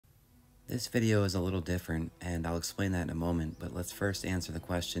This video is a little different, and I'll explain that in a moment, but let's first answer the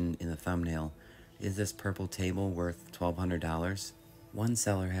question in the thumbnail. Is this purple table worth $1,200? One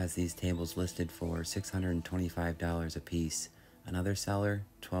seller has these tables listed for $625 a piece. Another seller,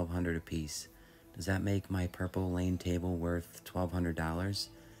 $1,200 a piece. Does that make my purple lane table worth $1,200?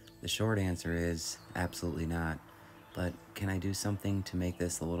 The short answer is absolutely not. But can I do something to make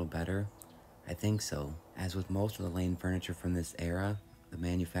this a little better? I think so. As with most of the lane furniture from this era, the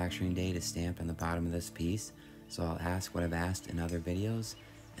manufacturing date is stamped on the bottom of this piece, so I'll ask what I've asked in other videos,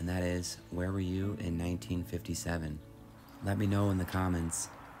 and that is, where were you in 1957? Let me know in the comments,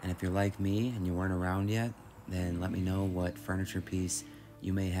 and if you're like me and you weren't around yet, then let me know what furniture piece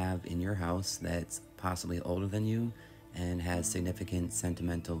you may have in your house that's possibly older than you and has significant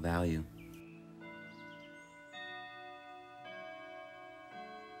sentimental value.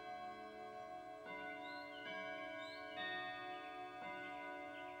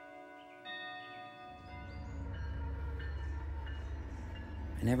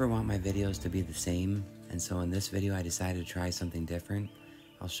 I never want my videos to be the same, and so in this video I decided to try something different.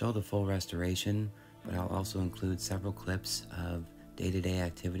 I'll show the full restoration, but I'll also include several clips of day-to-day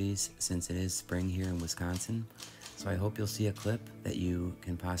activities since it is spring here in Wisconsin, so I hope you'll see a clip that you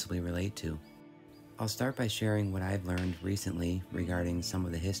can possibly relate to. I'll start by sharing what I've learned recently regarding some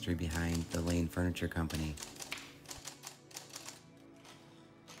of the history behind the Lane Furniture Company.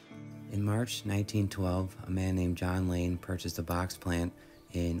 In March 1912, a man named John Lane purchased a box plant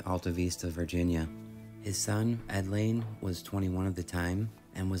in Alta Vista, Virginia. His son, Ed Lane, was 21 at the time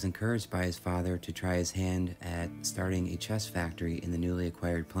and was encouraged by his father to try his hand at starting a chest factory in the newly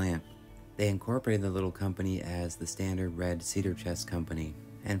acquired plant. They incorporated the little company as the Standard Red Cedar Chest Company,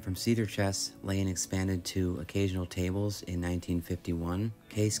 and from cedar chests, Lane expanded to occasional tables in 1951,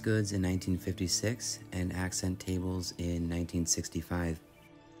 case goods in 1956, and accent tables in 1965.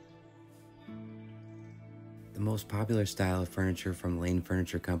 The most popular style of furniture from Lane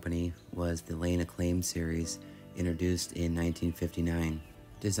Furniture Company was the Lane Acclaim series, introduced in 1959.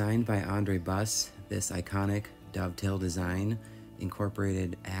 Designed by Andre Buss, this iconic dovetail design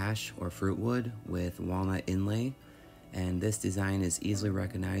incorporated ash or fruit wood with walnut inlay, and this design is easily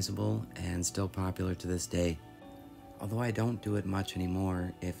recognizable and still popular to this day. Although I don't do it much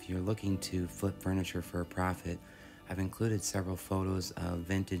anymore, if you're looking to flip furniture for a profit, I've included several photos of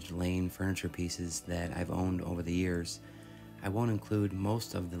vintage Lane furniture pieces that I've owned over the years. I won't include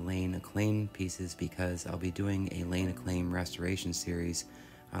most of the Lane Acclaim pieces because I'll be doing a Lane Acclaim restoration series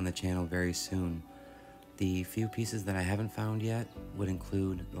on the channel very soon. The few pieces that I haven't found yet would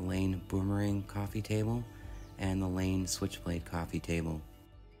include the Lane Boomerang coffee table and the Lane Switchblade coffee table.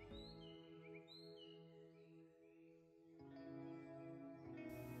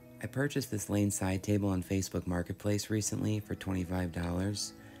 I purchased this Lane side table on Facebook Marketplace recently for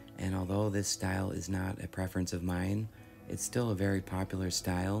 $25, and although this style is not a preference of mine, it's still a very popular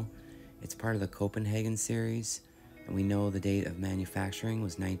style. It's part of the Copenhagen series, and we know the date of manufacturing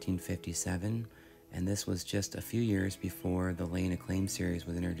was 1957, and this was just a few years before the Lane Acclaim series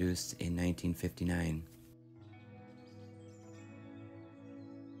was introduced in 1959.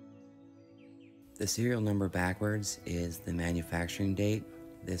 The serial number backwards is the manufacturing date.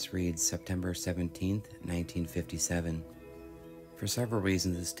 This reads September 17th, 1957. For several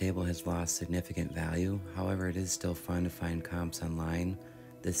reasons, this table has lost significant value. However, it is still fun to find comps online.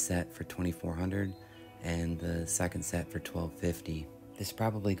 This set for $2,400 and the second set for $1,250. This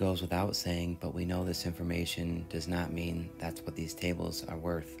probably goes without saying, but we know this information does not mean that's what these tables are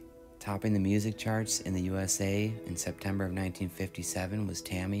worth. Topping the music charts in the USA in September of 1957 was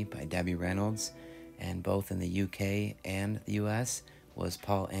Tammy by Debbie Reynolds, and both in the UK and the US was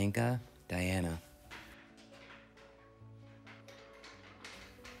Paul Anka, Diana.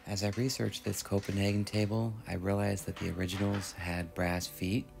 As I researched this Copenhagen table, I realized that the originals had brass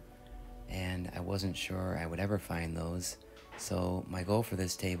feet, and I wasn't sure I would ever find those, so my goal for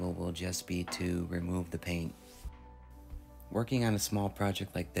this table will just be to remove the paint. Working on a small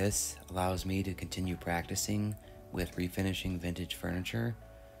project like this allows me to continue practicing with refinishing vintage furniture.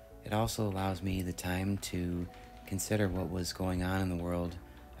 It also allows me the time to consider what was going on in the world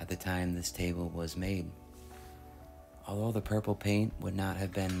at the time this table was made. Although the purple paint would not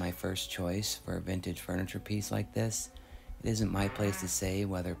have been my first choice for a vintage furniture piece like this, it isn't my place to say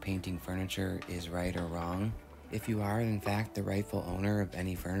whether painting furniture is right or wrong. If you are in fact the rightful owner of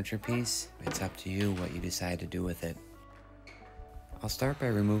any furniture piece, it's up to you what you decide to do with it. I'll start by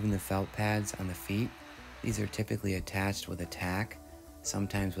removing the felt pads on the feet. These are typically attached with a tack,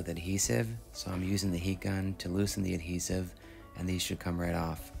 sometimes with adhesive, so I'm using the heat gun to loosen the adhesive, and these should come right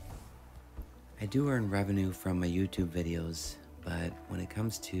off. I do earn revenue from my YouTube videos, but when it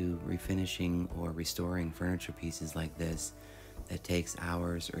comes to refinishing or restoring furniture pieces like this that takes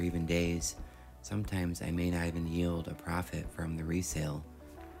hours or even days, sometimes I may not even yield a profit from the resale.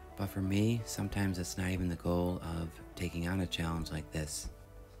 But for me, sometimes it's not even the goal of taking on a challenge like this.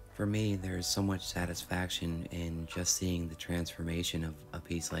 For me, there is so much satisfaction in just seeing the transformation of a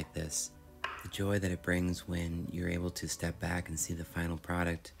piece like this. The joy that it brings when you're able to step back and see the final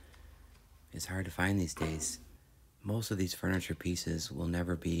product is hard to find these days. Most of these furniture pieces will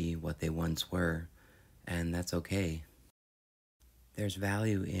never be what they once were, and that's okay. There's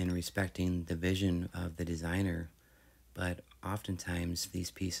value in respecting the vision of the designer, but oftentimes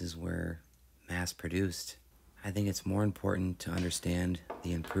these pieces were mass-produced. I think it's more important to understand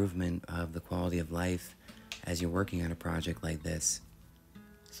the improvement of the quality of life as you're working on a project like this.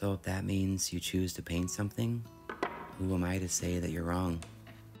 So if that means you choose to paint something, who am I to say that you're wrong?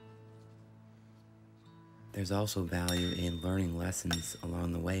 There's also value in learning lessons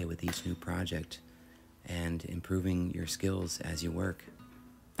along the way with each new project and improving your skills as you work.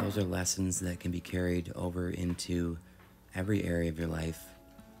 Those are lessons that can be carried over into every area of your life,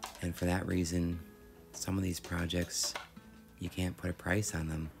 and for that reason, some of these projects, you can't put a price on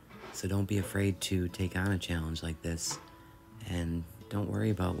them. So don't be afraid to take on a challenge like this, and don't worry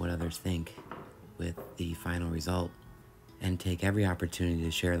about what others think with the final result. And take every opportunity to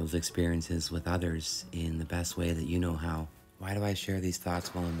share those experiences with others in the best way that you know how. Why do I share these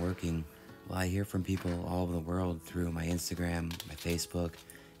thoughts while I'm working? Well, I hear from people all over the world through my Instagram, my Facebook,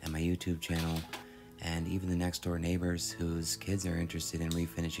 and my YouTube channel, and even the next door neighbors whose kids are interested in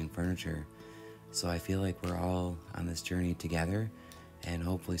refinishing furniture. So I feel like we're all on this journey together, and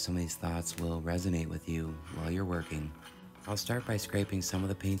hopefully some of these thoughts will resonate with you while you're working. I'll start by scraping some of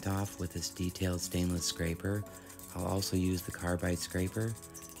the paint off with this detailed stainless scraper. I'll also use the carbide scraper,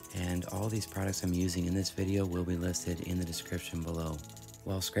 and all these products I'm using in this video will be listed in the description below.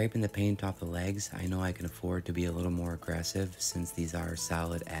 While scraping the paint off the legs, I know I can afford to be a little more aggressive since these are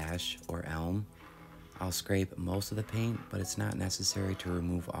solid ash or elm. I'll scrape most of the paint, but it's not necessary to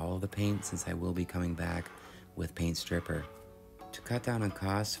remove all of the paint since I will be coming back with paint stripper. To cut down on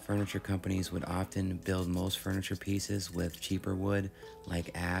costs, furniture companies would often build most furniture pieces with cheaper wood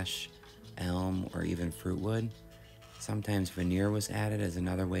like ash, elm, or even fruit wood. Sometimes veneer was added as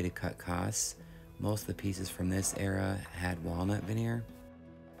another way to cut costs. Most of the pieces from this era had walnut veneer.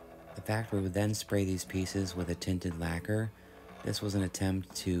 The factory would then spray these pieces with a tinted lacquer. This was an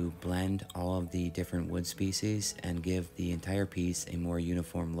attempt to blend all of the different wood species and give the entire piece a more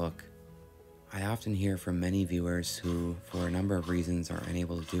uniform look. I often hear from many viewers who, for a number of reasons, are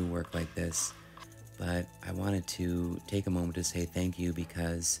unable to do work like this, but I wanted to take a moment to say thank you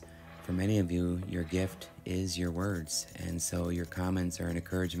because for many of you, your gift is your words, and so your comments are an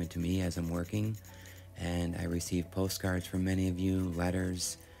encouragement to me as I'm working, and I receive postcards from many of you,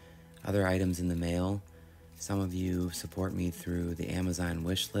 letters, other items in the mail. Some of you support me through the Amazon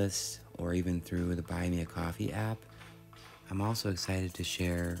wish list or even through the Buy Me a Coffee app. I'm also excited to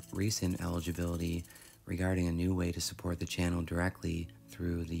share recent eligibility regarding a new way to support the channel directly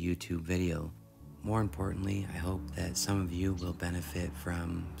through the YouTube video. More importantly, I hope that some of you will benefit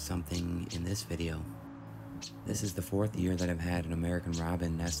from something in this video. This is the 4th year that I've had an American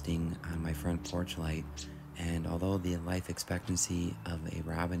robin nesting on my front porch light, and although the life expectancy of a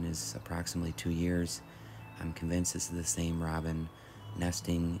robin is approximately 2 years, I'm convinced this is the same robin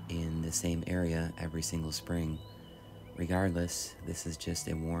nesting in the same area every single spring. Regardless, this is just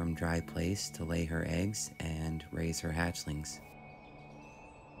a warm, dry place to lay her eggs and raise her hatchlings.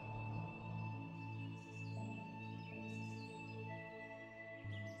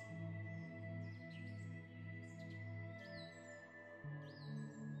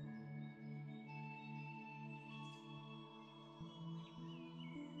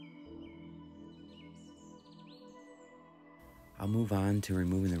 I'll move on to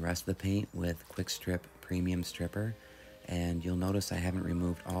removing the rest of the paint with Quick Strip Premium Stripper, and you'll notice I haven't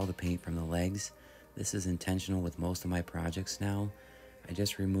removed all the paint from the legs. This is intentional with most of my projects now. I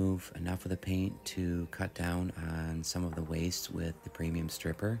just remove enough of the paint to cut down on some of the waste with the Premium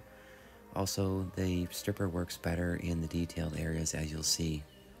Stripper. Also, the stripper works better in the detailed areas, as you'll see.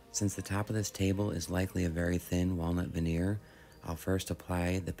 Since the top of this table is likely a very thin walnut veneer, I'll first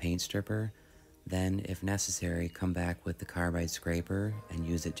apply the paint stripper, then, if necessary, come back with the carbide scraper and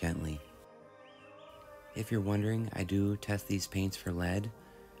use it gently. If you're wondering, I do test these paints for lead.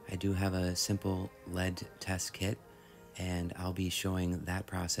 I do have a simple lead test kit, and I'll be showing that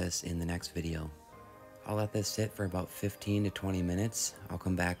process in the next video. I'll let this sit for about 15 to 20 minutes. I'll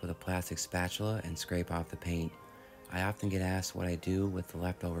come back with a plastic spatula and scrape off the paint. I often get asked what I do with the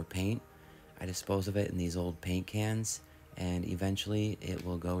leftover paint. I dispose of it in these old paint cans, and eventually it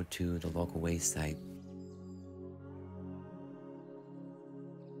will go to the local waste site.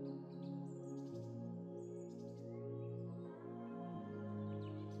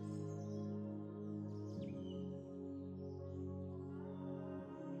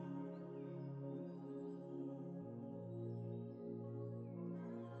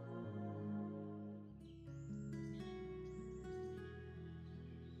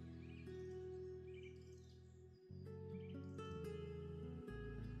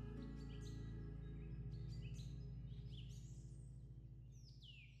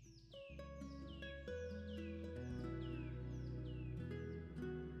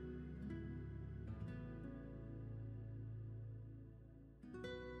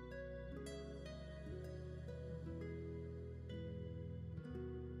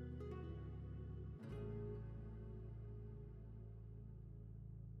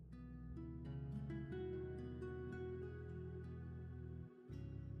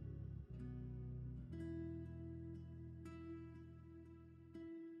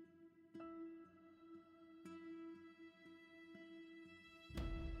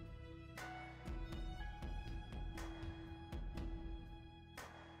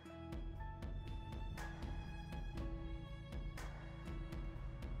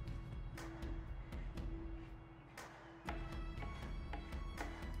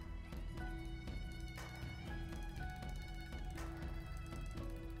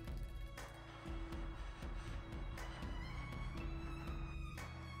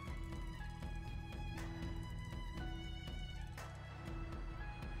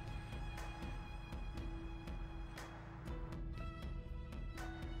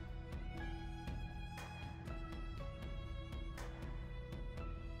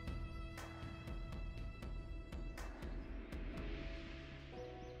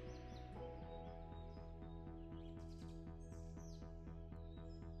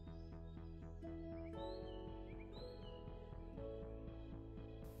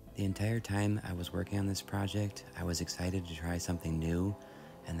 The entire time I was working on this project, I was excited to try something new,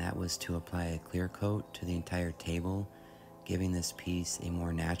 and that was to apply a clear coat to the entire table, giving this piece a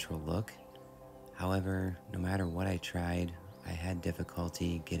more natural look. However, no matter what I tried, I had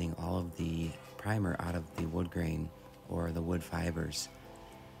difficulty getting all of the primer out of the wood grain or the wood fibers.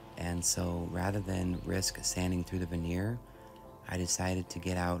 And so rather than risk sanding through the veneer, I decided to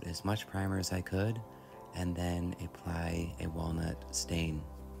get out as much primer as I could and then apply a walnut stain.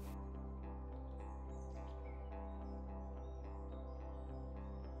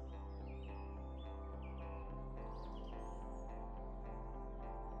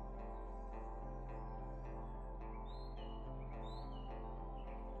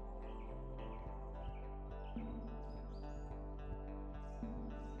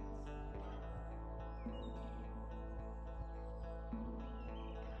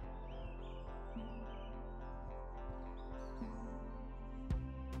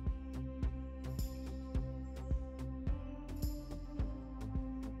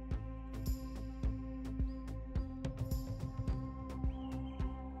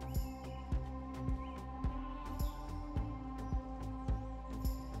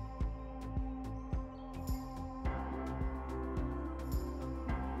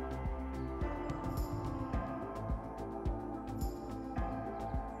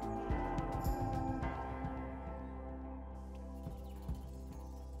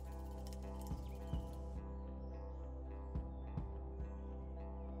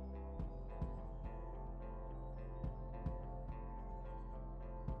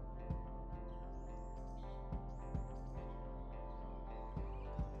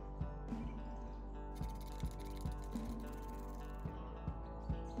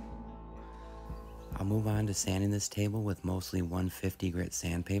 I'll move on to sanding this table with mostly 150 grit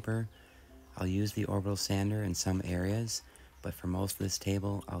sandpaper. I'll use the orbital sander in some areas, but for most of this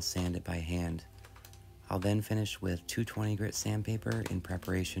table, I'll sand it by hand. I'll then finish with 220 grit sandpaper in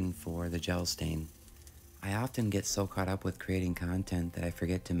preparation for the gel stain. I often get so caught up with creating content that I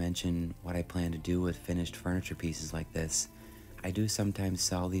forget to mention what I plan to do with finished furniture pieces like this. I do sometimes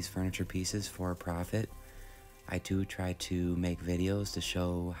sell these furniture pieces for a profit. I do try to make videos to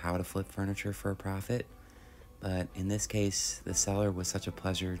show how to flip furniture for a profit, but in this case, the seller was such a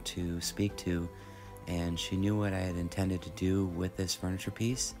pleasure to speak to, and she knew what I had intended to do with this furniture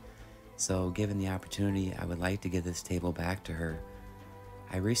piece, so given the opportunity, I would like to give this table back to her.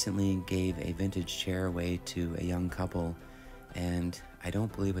 I recently gave a vintage chair away to a young couple, and I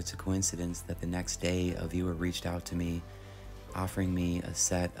don't believe it's a coincidence that the next day a viewer reached out to me offering me a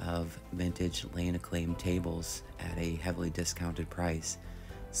set of vintage lane acclaimed tables at a heavily discounted price.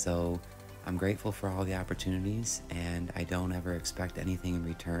 So I'm grateful for all the opportunities, and I don't ever expect anything in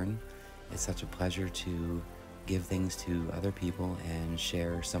return. It's such a pleasure to give things to other people and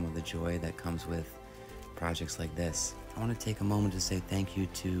share some of the joy that comes with projects like this. I want to take a moment to say thank you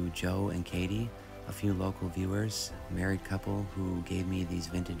to Joe and Katie, a few local viewers, a married couple who gave me these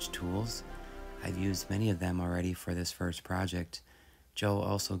vintage tools. I've used many of them already for this first project. Joe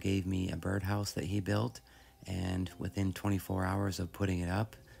also gave me a birdhouse that he built, and within 24 hours of putting it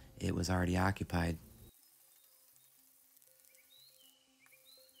up, it was already occupied.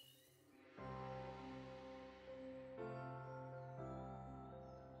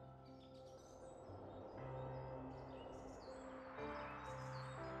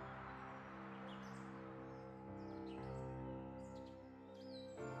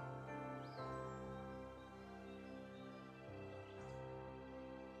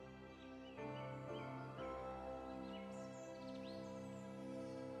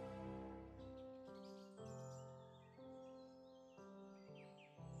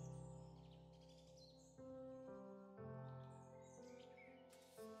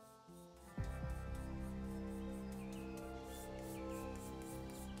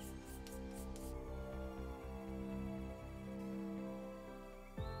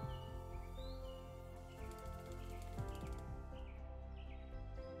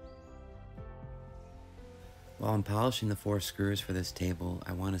 While I'm polishing the 4 screws for this table,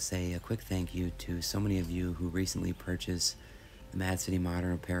 I want to say a quick thank you to so many of you who recently purchased the Mad City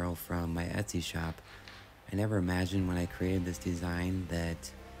Modern Apparel from my Etsy shop. I never imagined when I created this design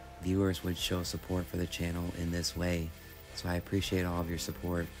that viewers would show support for the channel in this way, so I appreciate all of your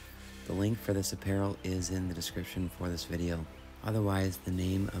support. The link for this apparel is in the description for this video. Otherwise, the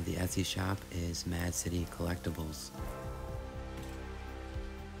name of the Etsy shop is Mad City Collectibles.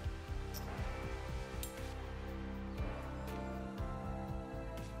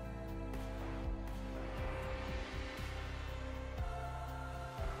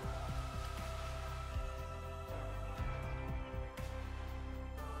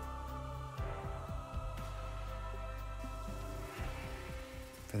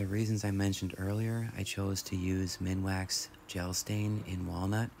 For the reasons I mentioned earlier, I chose to use Minwax gel stain in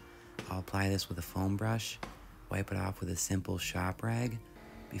walnut. I'll apply this with a foam brush, wipe it off with a simple shop rag.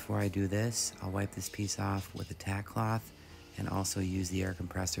 Before I do this, I'll wipe this piece off with a tack cloth and also use the air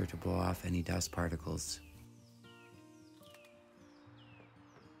compressor to blow off any dust particles.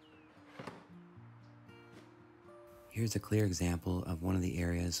 Here's a clear example of one of the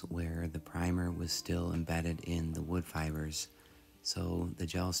areas where the primer was still embedded in the wood fibers. So the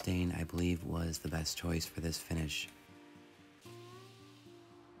gel stain, I believe, was the best choice for this finish.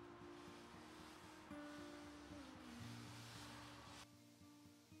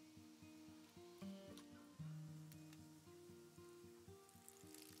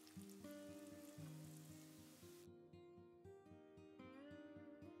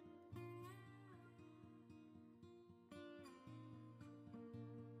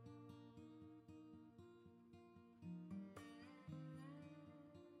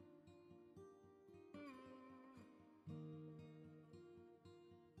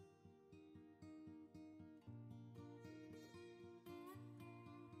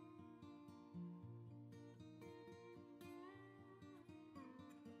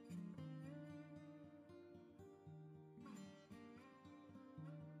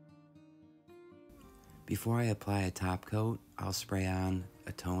 Before I apply a top coat, I'll spray on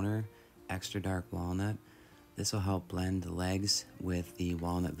a toner, extra dark walnut. This will help blend the legs with the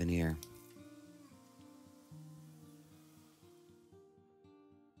walnut veneer.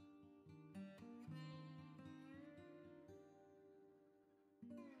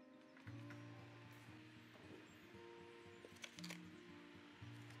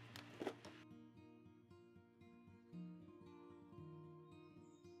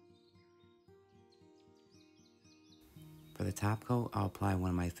 For the top coat, I'll apply one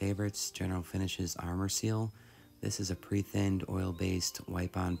of my favorites, General Finishes Armor Seal. This is a pre-thinned oil-based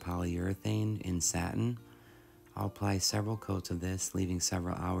wipe-on polyurethane in satin. I'll apply several coats of this, leaving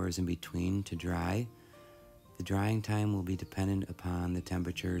several hours in between to dry. The drying time will be dependent upon the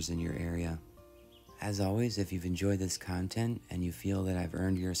temperatures in your area. As always, if you've enjoyed this content and you feel that I've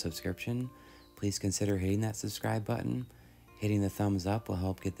earned your subscription, please consider hitting that subscribe button. Hitting the thumbs up will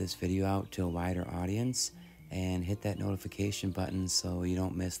help get this video out to a wider audience, and hit that notification button so you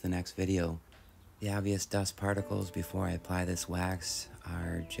don't miss the next video. The obvious dust particles before I apply this wax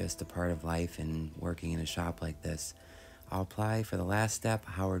are just a part of life and working in a shop like this. I'll apply for the last step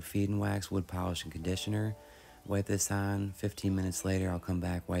Howard Feed and Wax Wood Polish and Conditioner. Wipe this on. 15 minutes later I'll come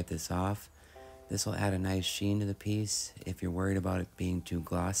back, wipe this off. This will add a nice sheen to the piece. If you're worried about it being too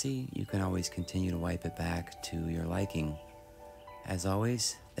glossy, you can always continue to wipe it back to your liking. As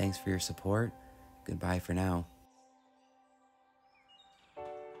always, thanks for your support. Goodbye for now.